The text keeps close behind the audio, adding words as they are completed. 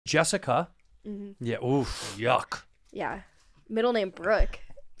Jessica. Mm-hmm. Yeah. Oof. Yuck. Yeah. Middle name Brooke.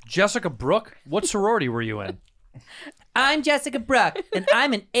 Jessica Brooke. What sorority were you in? I'm Jessica Brooke, and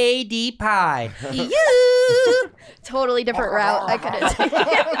I'm an AD Pie. Totally different route. I couldn't take.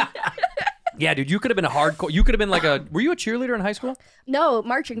 Yeah, dude, you could have been a hardcore. You could have been like a. Were you a cheerleader in high school? No,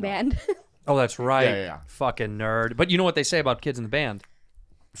 marching band. Oh, that's right. Yeah. Fucking nerd. But you know what they say about kids in the band?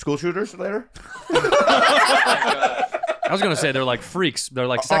 School shooters later? I was gonna say they're like freaks. They're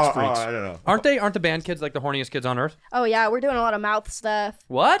like sex freaks. I don't know. Aren't they? Aren't the band kids like the horniest kids on earth? Oh yeah, we're doing a lot of mouth stuff.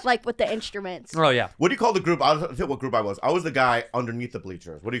 What? Like with the instruments. Oh yeah. What do you call the group? I'll tell you what group I was. I was the guy underneath the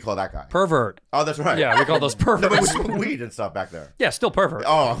bleachers. What do you call that guy? Pervert. Oh, that's right. Yeah, we call those No, but we perverts. smoke weed and stuff back there. Yeah, still pervert.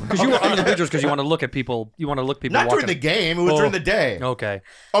 Oh. Because you were under the bleachers because you want to look at people. You want to look people. Not walking. during the game. It was during the day. Okay.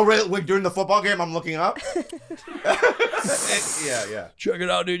 Oh, really? Wait, during the football game, I'm looking up? Yeah. Check it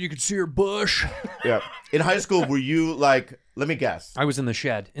out, dude. You can see her bush. Yeah. In high school, were you like, let me guess. I was in the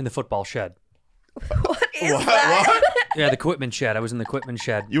shed, in the football shed. What is that? What? Yeah, the equipment shed. I was in the equipment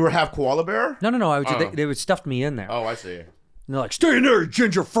shed. You were half koala bear? No. I was, they would stuffed me in there. Oh, I see. And they're like, stay in there, you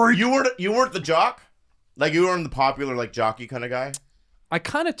ginger freak. You weren't the jock? Like you weren't the popular like jockey kind of guy? I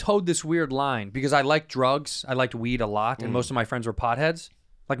kind of towed this weird line because I liked drugs. I liked weed a lot, and most of my friends were potheads.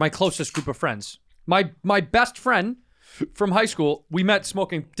 Like my closest group of friends. My best friend from high school, we met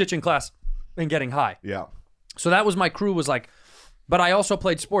smoking, ditching class, and getting high. Yeah. So that was my crew. Was like, but I also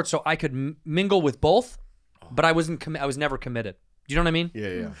played sports, so I could mingle with both. But I wasn't. I was never committed. Do you know what I mean?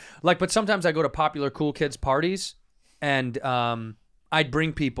 Yeah. Like, but sometimes I go to popular cool kids parties, and I'd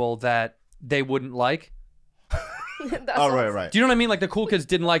bring people that they wouldn't like. Oh, right. Do you know what I mean? Like the cool kids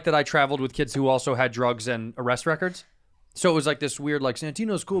didn't like that I traveled with kids who also had drugs and arrest records. So it was like this weird, like,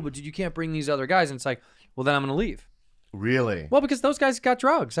 Santino's cool, but you can't bring these other guys. And it's like, well, then I'm going to leave. Really? Well, because those guys got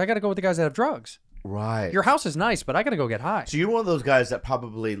drugs. I got to go with the guys that have drugs. Right. Your house is nice, but I got to go get high. So you're one of those guys that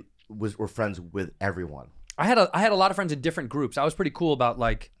probably were friends with everyone. I had a lot of friends in different groups. I was pretty cool about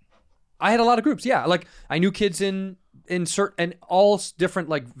like, I had a lot of groups. Yeah. Like I knew kids in certain, and all different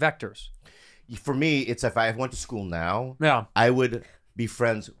like vectors. For me, it's if I went to school now, Yeah. I would be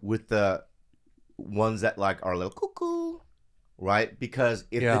friends with the ones that like are a little cuckoo, right? Because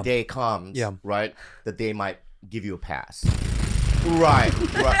if the day comes, right, that they might give you a pass. Right.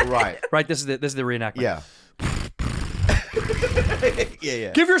 Right. This is the reenactment. Yeah.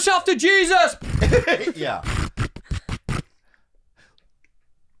 Yeah. Give yourself to Jesus. Yeah.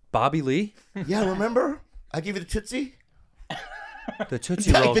 Bobby Lee? Yeah, remember? I gave you the Tootsie? The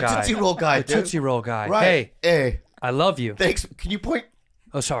Tootsie Roll the guy. Tootsie Roll guy, The dude. Tootsie Roll guy. Right. Hey. I love you. Thanks. Can you point?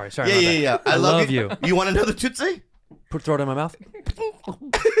 Oh, sorry. Yeah. I love you. You want another Tootsie? Throw it in my mouth.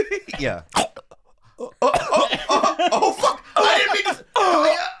 Yeah. Oh, fuck. I didn't mean to.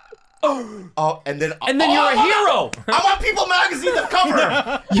 Oh, and then you're a hero. I'm on People Magazine, the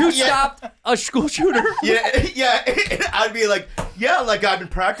cover. You stopped a school shooter. Yeah. I'd be like, like I've been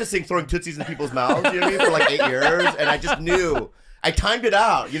practicing throwing Tootsies in people's mouths, you know what I mean, for like 8 years, and I just knew. I timed it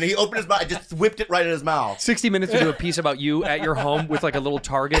out. You know, he opened his mouth, I just whipped it right in his mouth. 60 Minutes to do a piece about you at your home with like a little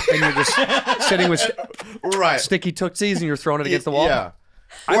target, and you're just sitting with sticky Tootsies, and you're throwing it against the wall. Yeah.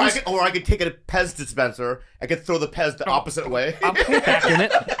 Or I could take a Pez dispenser. I could throw the Pez the opposite way. I'm back in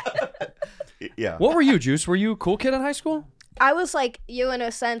it. Yeah. What were you, Juice? Were you a cool kid in high school? I was like you in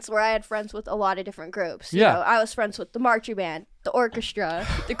a sense where I had friends with a lot of different groups. You Yeah. know, I was friends with the marching band, the orchestra,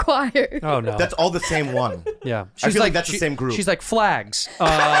 the choir. Oh, no. That's all the same one. Yeah. I feel like that's the same group. She's like flags.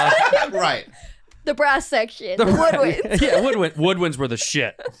 Right. The brass section, the woodwinds. Yeah, woodwinds were the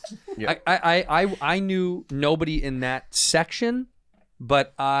shit. Yeah. I knew nobody in that section,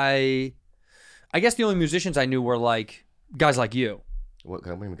 but I guess the only musicians I knew were like guys like you. What do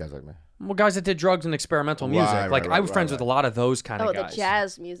you mean guys like me? Well, guys that did drugs and experimental music. Right, I was friends with a lot of those kind of guys. Oh, the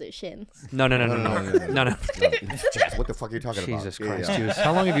jazz musicians. No. No. Jazz. What the fuck are you talking about? Jesus Christ, Juice.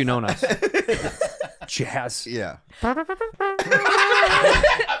 How long have you known us? Jazz. Yeah. I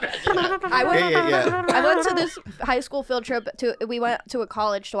went to this high school field trip we went to a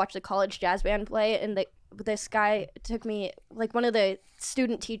college to watch the college jazz band play, and this guy took me, like one of the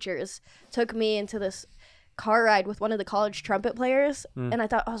student teachers took me into this car ride with one of the college trumpet players, and I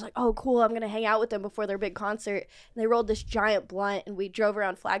was like, oh cool, I'm gonna hang out with them before their big concert. And they rolled this giant blunt, and we drove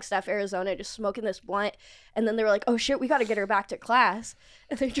around Flagstaff, Arizona, just smoking this blunt. And then they were like, oh shit, we gotta get her back to class.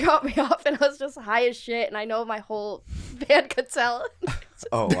 And they dropped me off, and I was just high as shit, and I know my whole band could tell.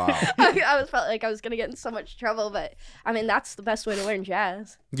 Oh wow. I was felt like I was gonna get in so much trouble, but I mean that's the best way to learn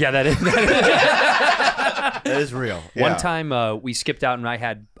jazz. Yeah, that is. That is real. Yeah. One time we skipped out, and I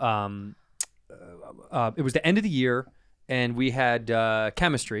had it was the end of the year, and we had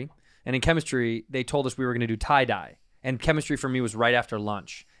chemistry. And in chemistry, they told us we were going to do tie-dye. And chemistry for me was right after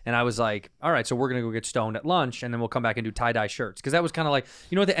lunch. And I was like, all right, so we're going to go get stoned at lunch, and then we'll come back and do tie-dye shirts. Because that was kind of like,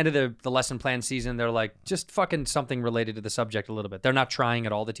 you know, at the end of the lesson plan season, they're like, just fucking something related to the subject a little bit. They're not trying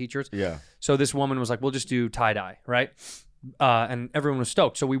at all, the teachers. Yeah. So this woman was like, we'll just do tie-dye, right? And everyone was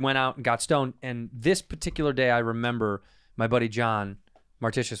stoked. So we went out and got stoned. And this particular day, I remember my buddy John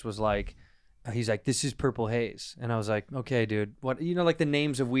Martitius was like, he's like, this is Purple Haze. And I was like, okay, dude. What, you know, like the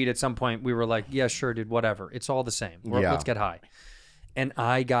names of weed at some point, we were like, yeah, sure, dude, whatever. It's all the same. Let's get high. And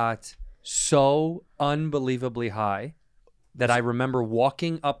I got so unbelievably high that I remember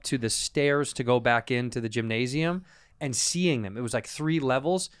walking up to the stairs to go back into the gymnasium and seeing them. It was like 3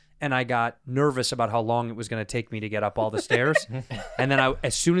 levels, and I got nervous about how long it was going to take me to get up all the stairs. And then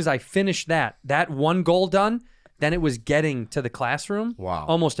as soon as I finished that one goal done, then it was getting to the classroom. Wow.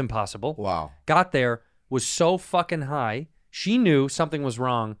 Almost impossible. Wow. Got there, was so fucking high. She knew something was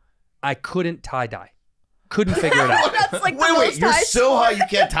wrong. I couldn't tie-dye. Couldn't figure it out. That's like Wait, you're so high you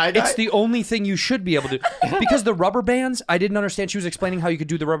can't tie-dye? It's the only thing you should be able to. Because the rubber bands, I didn't understand. She was explaining how you could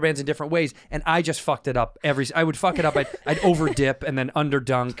do the rubber bands in different ways, and I just fucked it up. I would fuck it up. I'd over dip and then under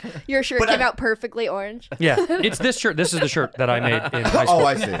dunk. Your shirt came out perfectly orange. Yeah, it's this shirt. This is the shirt that I made in high school. Oh,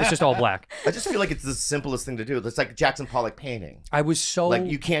 I see. It's just all black. I just feel like it's the simplest thing to do. It's like Jackson Pollock painting. I was so like,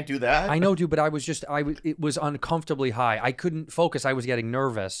 you can't do that. I know, dude, but it was uncomfortably high. I couldn't focus. I was getting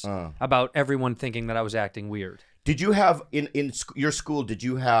nervous about everyone thinking that I was acting weird. Did you have in your school? Did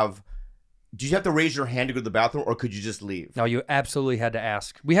you have to raise your hand to go to the bathroom, or could you just leave? No, you absolutely had to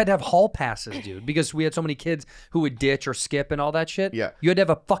ask. We had to have hall passes, dude, because we had so many kids who would ditch or skip and all that shit. Yeah, you had to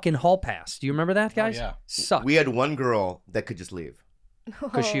have a fucking hall pass. Do you remember that, guys? Oh, yeah. Sucked. We had one girl that could just leave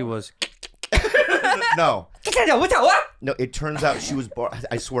because she was. No. No, it turns out she was born.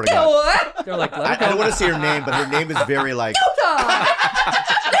 I swear to God. They're like, I don't want to say her name, but her name is very like.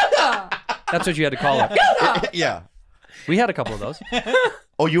 That's what you had to call her. Yeah. We had a couple of those.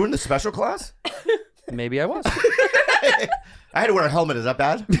 Oh, you were in the special class? Maybe I was. I had to wear a helmet. Is that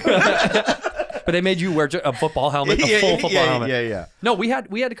bad? But they made you wear a football helmet, a full football helmet. Yeah. No, we had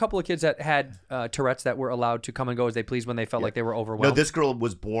a couple of kids that had Tourette's that were allowed to come and go as they pleased when they felt like they were overwhelmed. No, this girl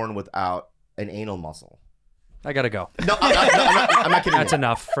was born without an anal muscle. I gotta go. No, I'm not kidding. That's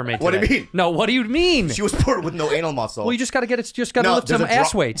enough for me today. What do you mean? No, what do you mean? She was born with no anal muscle. Well, you just gotta lift some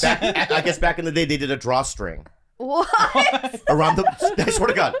ass weights. I guess back in the day they did a drawstring. What? Around the, I swear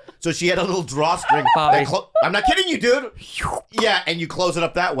to God. So she had a little drawstring. Bobby. I'm not kidding you, dude. Yeah, and you close it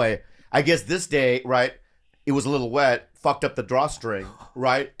up that way. I guess this day, right, it was a little wet, fucked up the drawstring,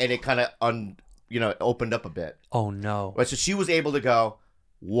 right, and it kind of opened up a bit. Oh no! Right, so she was able to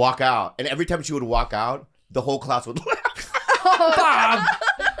walk out, and every time she would walk out, the whole class would laugh. Bob!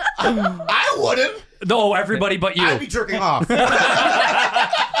 I wouldn't. No, everybody but you. I'd be jerking off.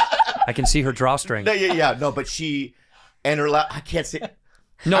 I can see her drawstring. Yeah. No, but she and her I can't say.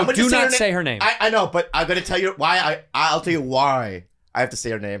 No, do not say her name. I know, but I'm gonna tell you why. I'll tell you why I have to say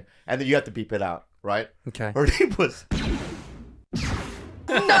her name, and then you have to beep it out, right? Okay. Her name was.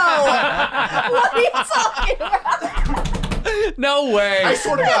 No. What are you talking about? No way. I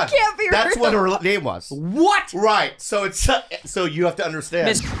swear to God. Can't be That's real. what her name was. What? Right. So you have to understand.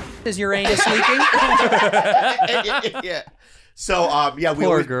 Miss, is your anus leaking? Yeah. So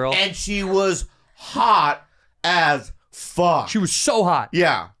Poor girl. And she was hot as fuck. She was so hot.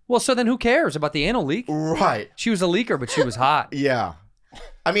 Yeah. Well, so then who cares about the anal leak? Right. She was a leaker, but she was hot. Yeah.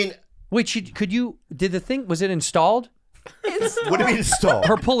 I mean, wait, did the thing, was it installed? What do you mean installed?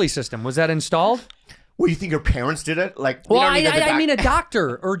 Her pulley system, was that installed? Well, you think her parents did it? Like, well, I mean a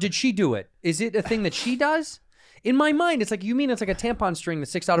doctor, or did she do it? Is it a thing that she does? In my mind, it's like, you mean it's like a tampon string that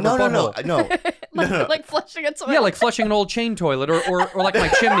sticks out of her butthole? No. Like flushing a toilet. Yeah, like flushing an old chain toilet, or like my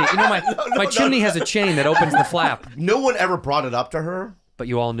chimney. You know, my chimney has a chain that opens the flap. No one ever brought it up to her. But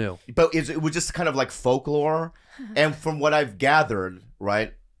you all knew. But it was just kind of like folklore. And from what I've gathered,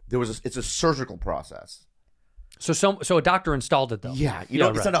 right, it's a surgical process. So a doctor installed it though. Yeah,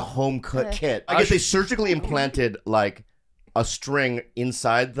 it's not a home cut kit. I guess they surgically implanted like a string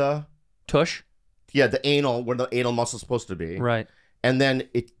inside the tush. Yeah, the anal, where the anal muscle's supposed to be. Right. And then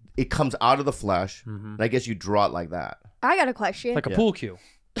it comes out of the flesh, and I guess you draw it like that. I got a question. Like a pool cue.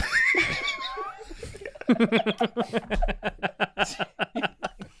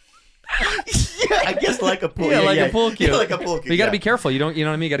 Yeah, I guess like a pool. Yeah, like a pool cue. Yeah, like a pool cue. But you got to be careful. You know what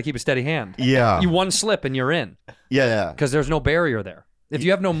I mean? You got to keep a steady hand. Yeah. You one slip and you're in. Yeah. Because there's no barrier there. If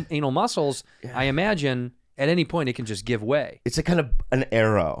you have no anal muscles, I imagine at any point it can just give way. It's a kind of an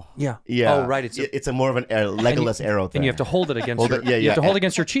arrow. Yeah. Yeah. Oh, right. It's a more of an Legolas arrow thing. And you have to hold it against you have to hold it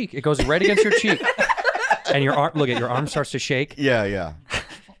against your cheek. It goes right against your cheek. And your arm, your arm starts to shake. Yeah. I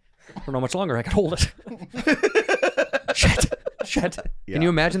don't know how much longer I can hold it. Shit. Shit. Yeah. Can you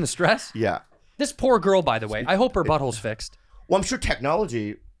imagine the stress? Yeah. This poor girl, by the way. I hope her butthole's fixed. Well, I'm sure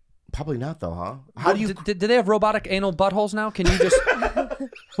technology, probably not though, huh? How do you? Do they have robotic anal buttholes now? Can you just?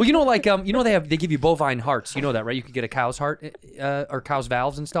 Well, you know, like you know, they give you bovine hearts. You know that, right? You could get a cow's heart or cow's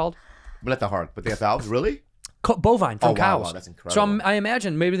valves installed. But not the heart, but they have valves, really? Bovine from cows. Wow, that's incredible. So I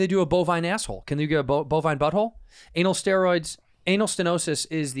imagine maybe they do a bovine asshole. Can you get a bovine butthole? Anal steroids. Anal stenosis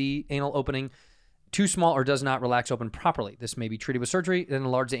is the anal opening too small or does not relax open properly. This may be treated with surgery, then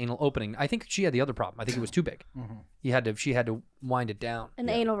enlarge the anal opening. I think she had the other problem. I think it was too big. She had to wind it down. An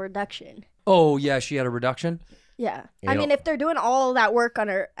anal reduction. Oh yeah, she had a reduction. Yeah. Anal. I mean, if they're doing all that work on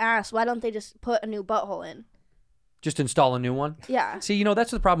her ass, why don't they just put a new butthole in? Just install a new one. Yeah. See, you know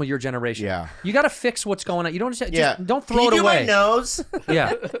that's the problem with your generation. Yeah. You got to fix what's going on. You don't just don't throw Can it you do away. my nose?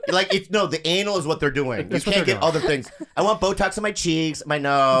 Yeah. Like it's no, the anal is what they're doing. That's You what can't they're get doing. other things. I want Botox on my cheeks, my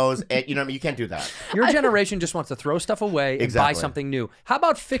nose, and you know what I mean? You can't do that. Your generation just wants to throw stuff away and buy Exactly. something new. How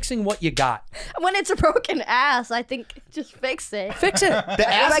about fixing what you got? When it's a broken ass, I think just fix it. Fix it. The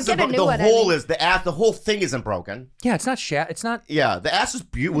ass I is get a new the one, I hole mean. is the ass. The whole thing isn't broken. Yeah, it's not It's not. Yeah, the ass was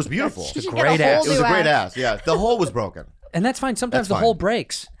beautiful. She should great get a whole ass. It was new a great ass. Yeah, the hole was broken. And that's fine. Sometimes That's the fine. hole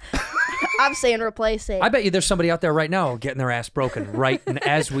breaks. I'm saying replace it. I bet you there's somebody out there right now getting their ass broken right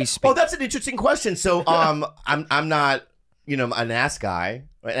as we speak. Oh, that's an interesting question. So, I'm not, you know, an ass guy.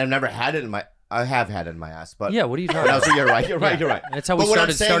 Right? I've never had it in my. I have had it in my ass, but Yeah, what are you talking No, about? so you're right. You're right. You're right. That's how we But what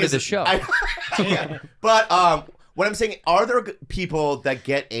I'm started saying is the show. Yeah. But what I'm saying, are there people that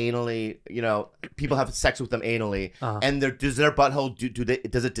get anally? You know, people have sex with them anally, and does their butthole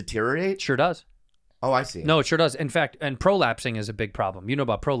does it deteriorate? Sure does. Oh, I see. No, it sure does. In fact, and prolapsing is a big problem. You know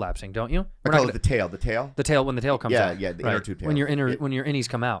about prolapsing, don't you? I call it the tail. The tail. The tail when the tail comes Yeah, out. yeah, the right. inner tube tail. When your innies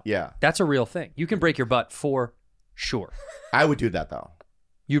come out. Yeah. That's a real thing. You can break your butt for sure. I would do that though.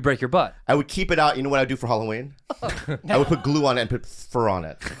 You break your butt. I would keep it out. You know what I do for Halloween? I would put glue on it and put fur on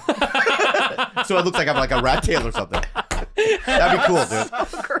it, so it looks like I'm like a rat tail or something. That'd be cool, dude.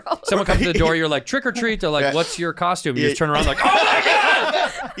 Someone comes to the door, you're like, trick or treat. They're like, Yeah. what's your costume? You Yeah. just turn around like, oh my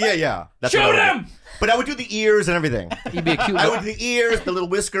God! Yeah. That's Shoot what I would him! do. But I would do the ears and everything. You'd be a cute I little... would do the ears, the little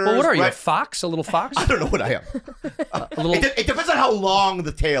whiskers. Well, what are you, a right? fox? A little fox? I don't know what I am. A little... It depends on how long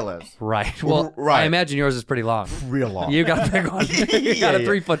the tail is. Right. Well, Right. I imagine yours is pretty long. Real long. You got a big one. You got a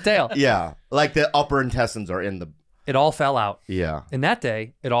 3-foot tail. Yeah, like the upper intestines are in the. It all fell out. Yeah. In that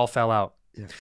day, it all fell out.